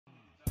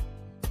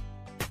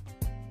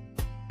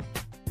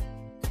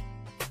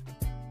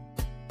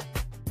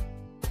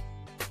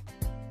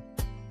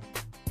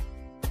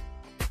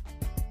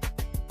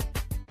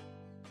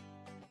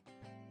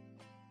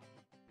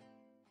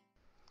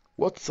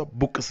What's up,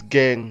 Bookers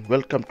gang?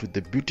 Welcome to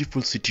the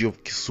beautiful city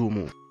of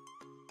Kisumu,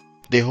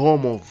 the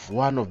home of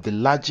one of the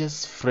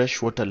largest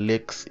freshwater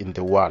lakes in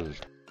the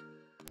world.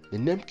 The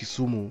name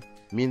Kisumu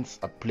means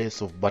a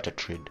place of barter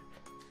trade.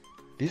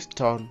 This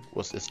town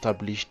was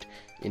established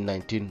in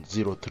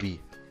 1903.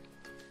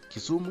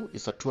 Kisumu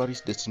is a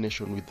tourist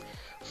destination with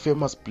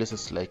famous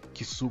places like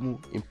Kisumu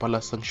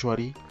Impala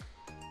Sanctuary,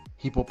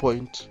 Hippo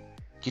Point,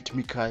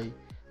 Kitmikai,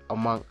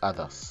 among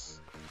others.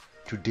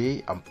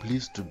 Today I'm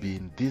pleased to be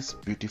in this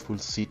beautiful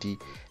city,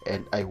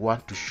 and I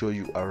want to show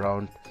you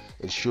around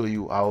and show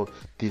you how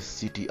this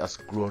city has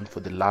grown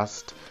for the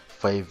last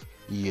 5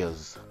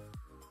 years.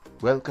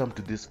 Welcome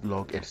to this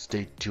vlog and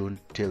stay tuned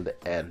till the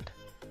end.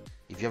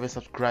 If you haven't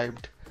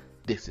subscribed,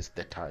 this is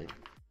the time.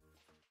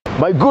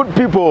 My good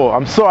people,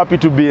 I'm so happy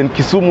to be in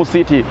Kisumu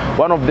City,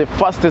 one of the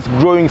fastest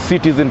growing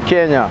cities in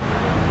Kenya.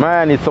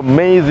 Man, it's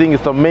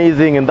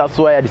amazing, and that's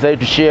why I decided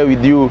to share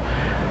with you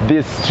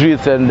these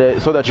streets,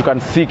 and so that you can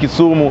see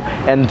Kisumu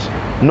and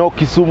know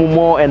Kisumu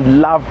more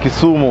and love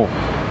Kisumu,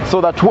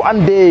 so that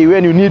one day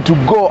when you need to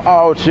go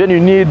out, when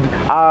you need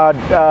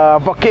a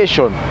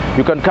vacation,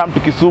 you can come to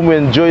Kisumu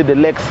and enjoy the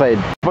lakeside.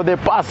 For the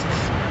past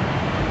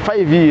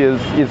 5 years,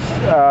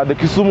 the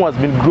Kisumu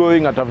has been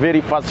growing at a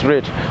very fast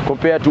rate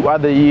compared to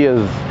other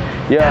years.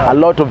 Yeah, a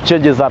lot of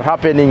changes are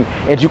happening,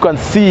 and you can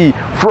see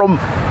from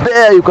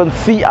there, you can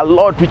see a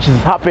lot which is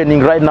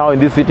happening right now in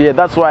this city. And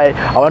that's why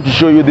I want to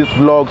show you this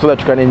vlog, so that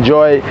you can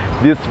enjoy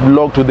this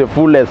vlog to the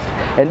fullest.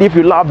 And if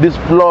you love this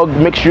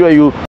vlog, make sure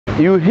you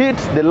hit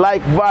the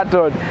like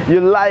button,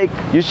 you like,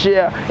 you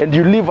share, and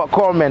you leave a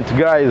comment,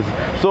 guys.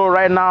 So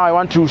right now I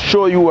want to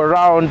show you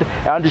around.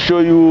 I want to show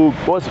you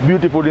what's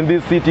beautiful in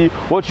this city,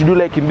 what you do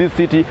like in this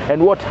city,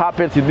 and what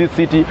happens in this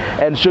city,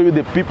 and show you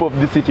the people of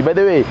this city. By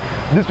the way,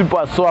 these people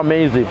are so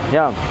amazing.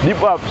 Yeah,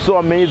 people are so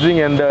amazing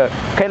and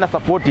kind of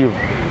supportive.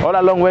 All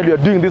along when we are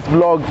doing these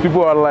vlogs,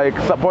 people are like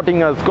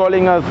supporting us,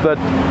 calling us that,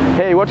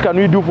 hey, what can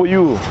we do for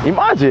you?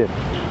 Imagine,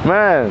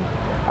 man,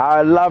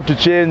 I love to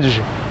change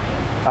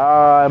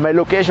my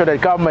location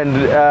and come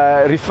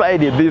and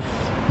reside in this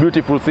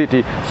beautiful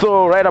city.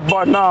 So right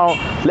about now,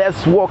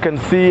 let's walk and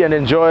see and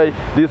enjoy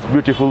this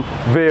beautiful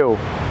view.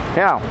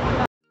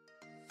 Yeah.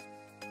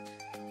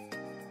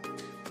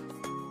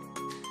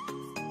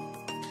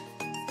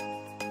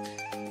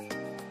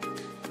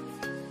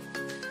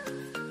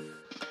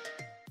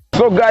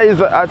 So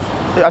guys,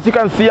 as you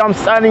can see, I'm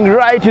standing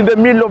right in the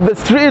middle of the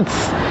streets,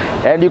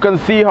 and you can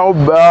see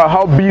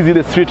how busy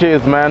the street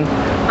is, man.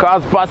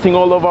 Cars passing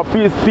all over,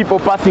 people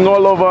passing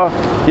all over.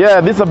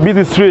 Yeah, this is a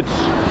busy street.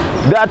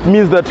 That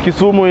means that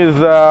Kisumu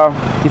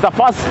is a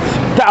fast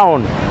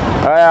town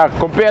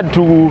compared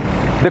to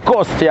the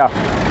coast. Yeah,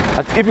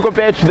 if you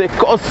compare it to the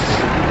coast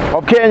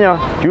of Kenya,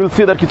 you will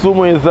see that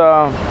Kisumu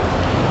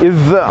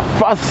is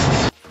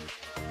fast.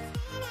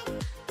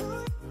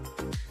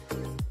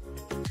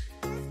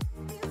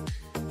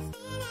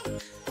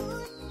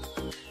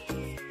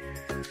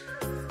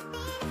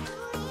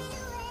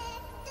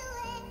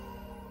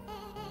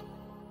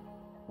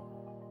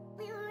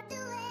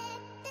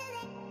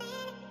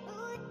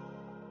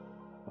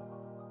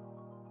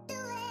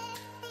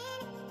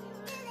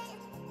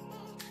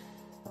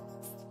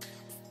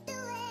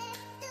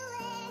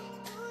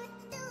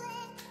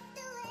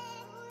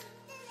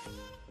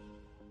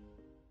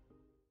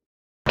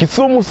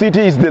 Kisumu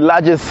City is the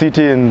largest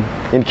city in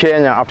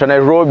Kenya after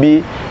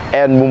Nairobi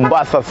and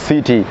Mombasa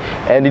City,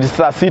 and it's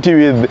a city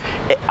with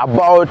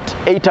about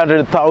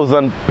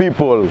 800,000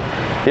 people.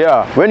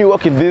 Yeah, when you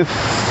walk in this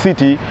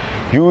city,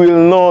 you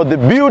will know the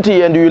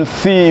beauty, and you'll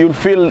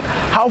feel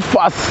how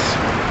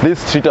fast this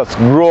street has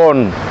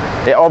grown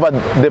over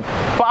the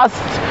past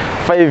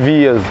 5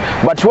 years.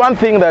 But one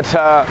thing that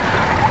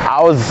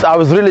I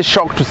was really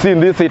shocked to see in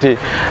this city,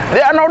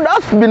 there are no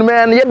dustbin,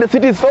 man, yet the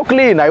city is so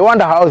clean. I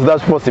wonder how is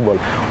that possible?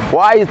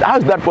 How is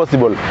that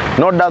possible?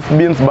 No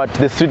dustbins, but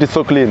the street is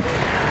so clean.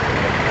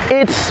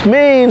 It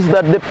means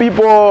that the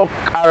people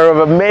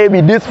are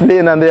maybe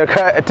disciplined, and they're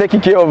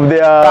taking care of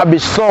their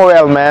rubbish so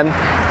well, man.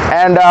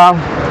 And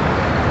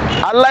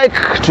I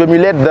like to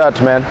emulate that,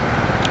 man.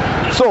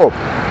 So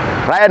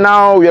right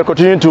now we are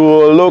continuing to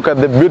look at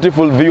the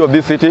beautiful view of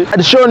this city.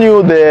 I've shown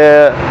you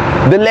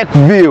the lake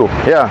view,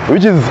 yeah,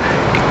 which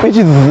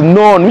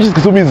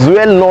Kisumu is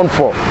well known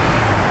for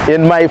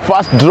in my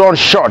first drone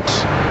shot.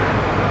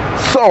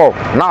 So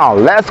now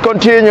let's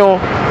continue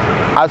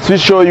as we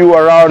show you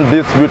around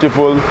this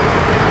beautiful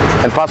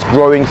and fast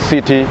growing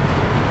city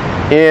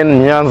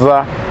in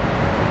Nyanza,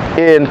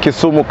 in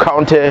Kisumu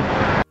County.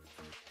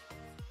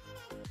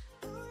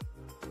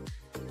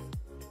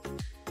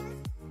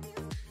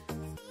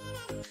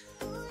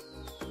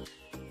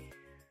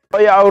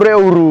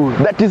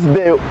 That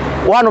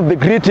is one of the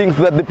greetings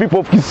that the people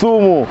of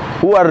Kisumu,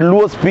 who are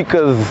Luo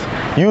speakers,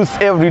 use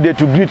every day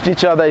to greet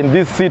each other in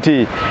this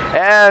city.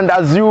 And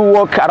as you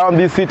walk around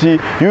this city,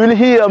 you will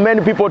hear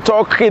many people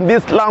talk in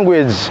this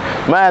language.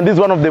 Man, this is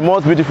one of the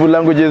most beautiful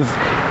languages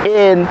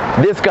in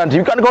this country.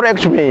 You can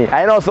correct me.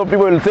 I know some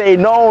people will say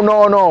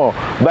no,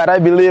 but I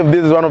believe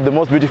this is one of the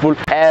most beautiful,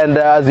 and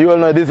as you all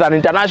know, this is an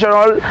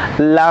international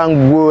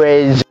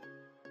language.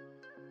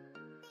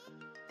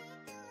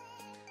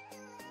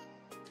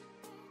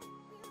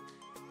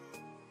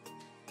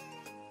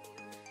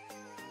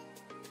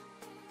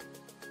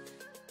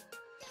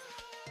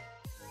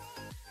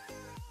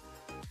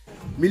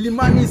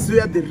 Milimani is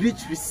where the rich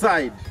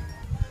reside.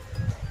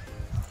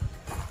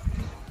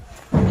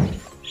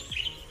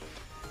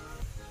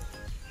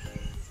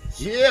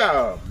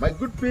 Yeah, my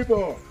good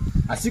people,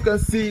 as you can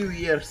see,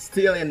 we are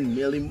still in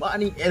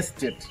Milimani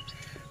Estate.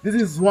 This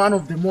is one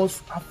of the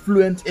most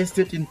affluent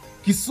estate in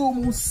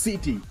Kisumu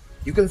City.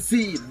 You can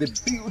see the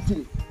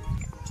beauty.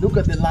 Look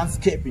at the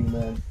landscaping,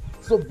 man.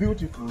 So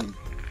beautiful,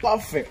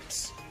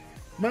 perfect.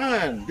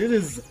 Man, this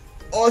is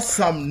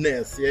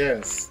awesomeness,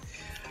 yes.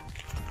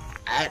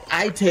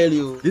 I tell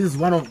you, this is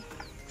one of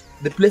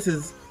the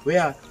places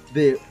where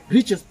the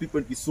richest people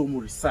in Kisumu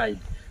reside.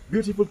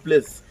 Beautiful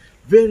place,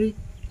 very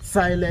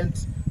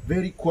silent,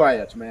 very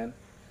quiet, man.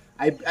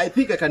 I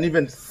think I can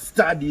even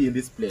study in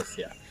this place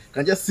here. I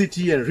can just sit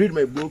here and read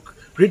my book,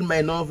 read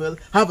my novel,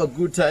 have a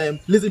good time,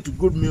 listen to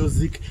good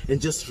music, and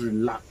just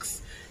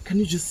relax. Can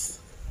you just...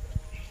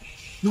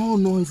 No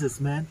noises,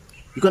 man.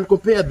 You can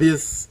compare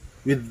this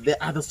with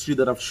the other street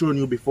that I've shown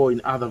you before in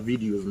other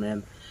videos,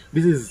 man.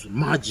 This is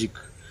magic.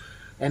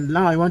 And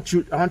now I want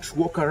to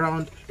walk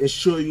around and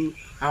show you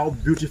how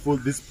beautiful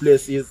this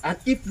place is. And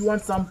if you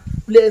want some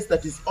place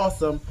that is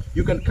awesome,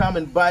 you can come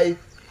and buy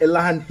a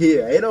land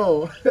here. I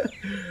know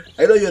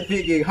you're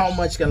thinking, how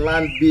much can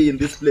land be in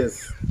this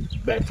place?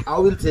 But I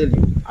will tell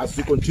you as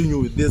we continue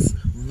with this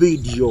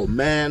video,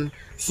 man.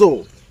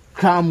 So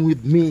come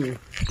with me,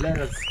 let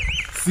us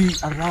see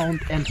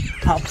around and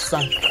have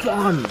some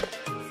fun.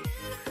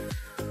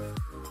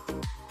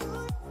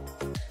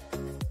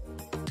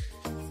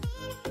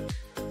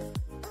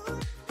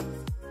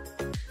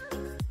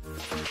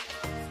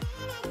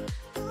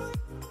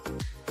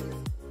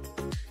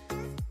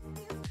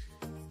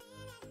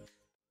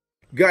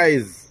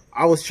 Guys,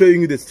 I was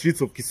showing you the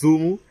streets of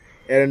Kisumu,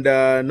 and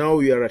now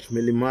we are at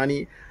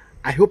Milimani.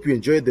 I hope you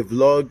enjoyed the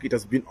vlog. It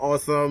has been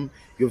awesome.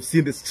 You've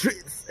seen the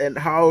streets and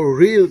how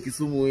real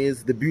Kisumu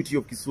is, the beauty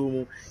of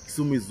Kisumu.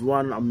 Kisumu is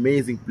one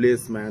amazing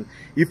place, man.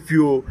 If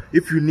you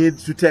need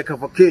to take a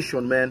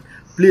vacation, man,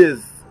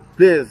 please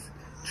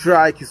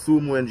try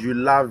Kisumu and you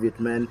love it,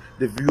 man.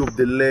 The view of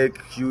the lake,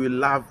 you will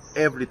love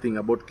everything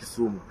about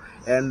Kisumu.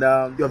 And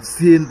you have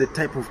seen the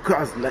type of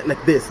cars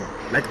like this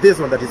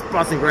one that is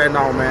passing right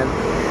now, man.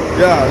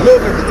 Yeah,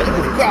 look at the type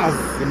of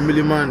cars in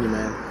Milimani,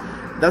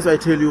 man. That's why I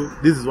tell you,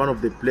 this is one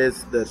of the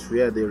places that's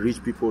where the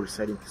rich people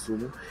reside in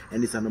Kisumu,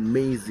 and it's an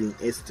amazing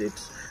estate,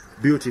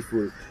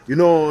 beautiful. You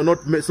know, not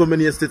so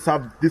many estates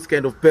have this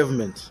kind of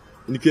pavement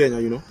in Kenya,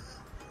 you know.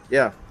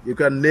 Yeah, you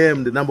can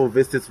name the number of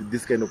estates with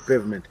this kind of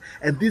pavement,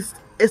 and this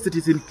estate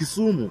is in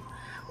Kisumu.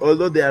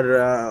 Although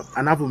there are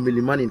enough of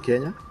Milimani in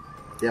Kenya.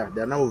 Yeah,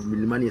 there are now of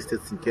Milimani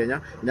estates in Kenya.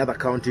 In other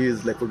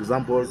counties, like for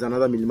example, there's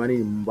another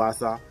Milimani in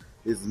Mombasa.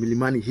 There's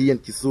Milimani here in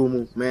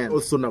Kisumu, man.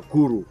 Also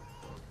Nakuru.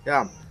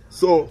 Yeah.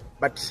 So,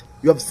 but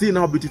you have seen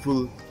how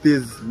beautiful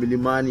this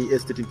Milimani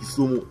estate in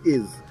Kisumu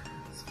is.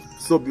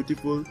 So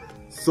beautiful,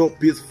 so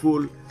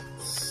peaceful.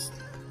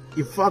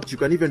 In fact, you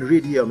can even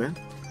read here, man.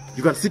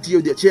 You can sit here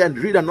with your chair and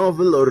read a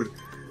novel, or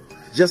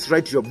just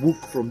write your book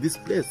from this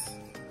place.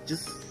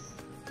 Just,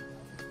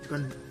 you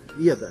can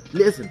hear that.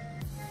 Listen.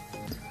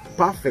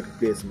 Perfect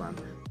place, man.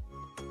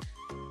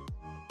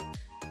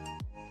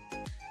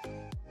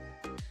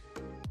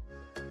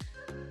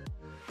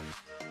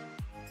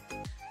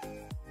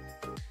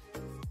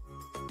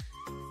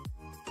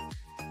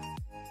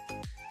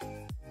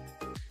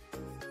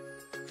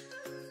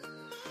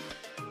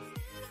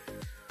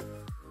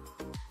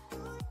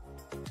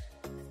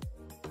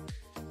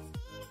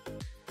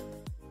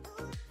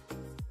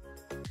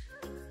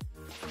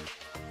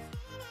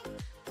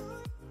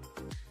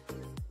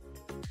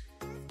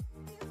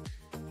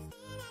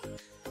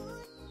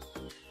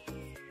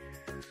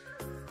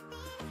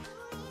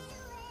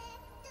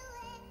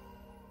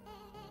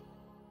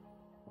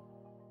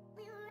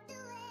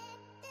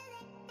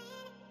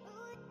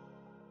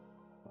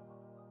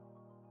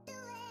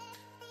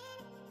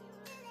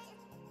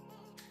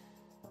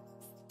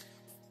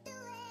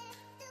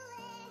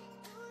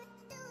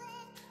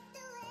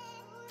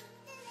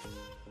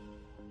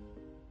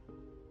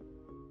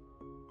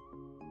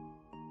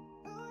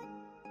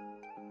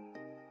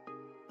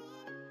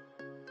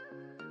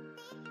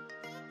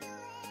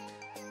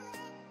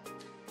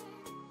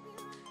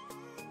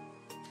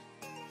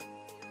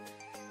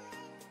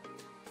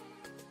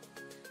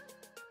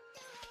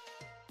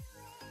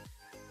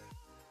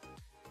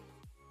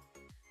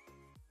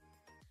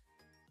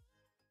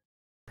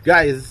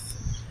 Guys,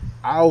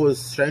 I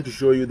was trying to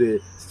show you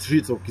the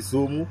streets of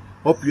Kisumu.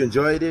 Hope you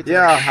enjoyed it.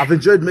 Yeah, I've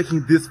enjoyed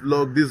making this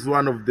vlog. This is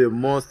one of the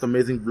most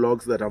amazing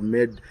vlogs that I've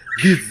made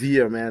this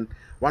year, man.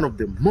 One of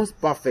the most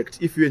perfect.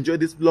 If you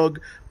enjoyed this vlog,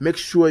 make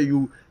sure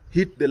you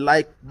hit the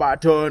like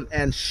button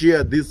and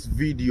share this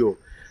video.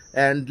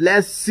 And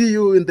let's see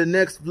you in the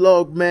next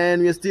vlog,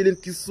 man. We are still in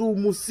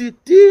Kisumu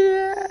City.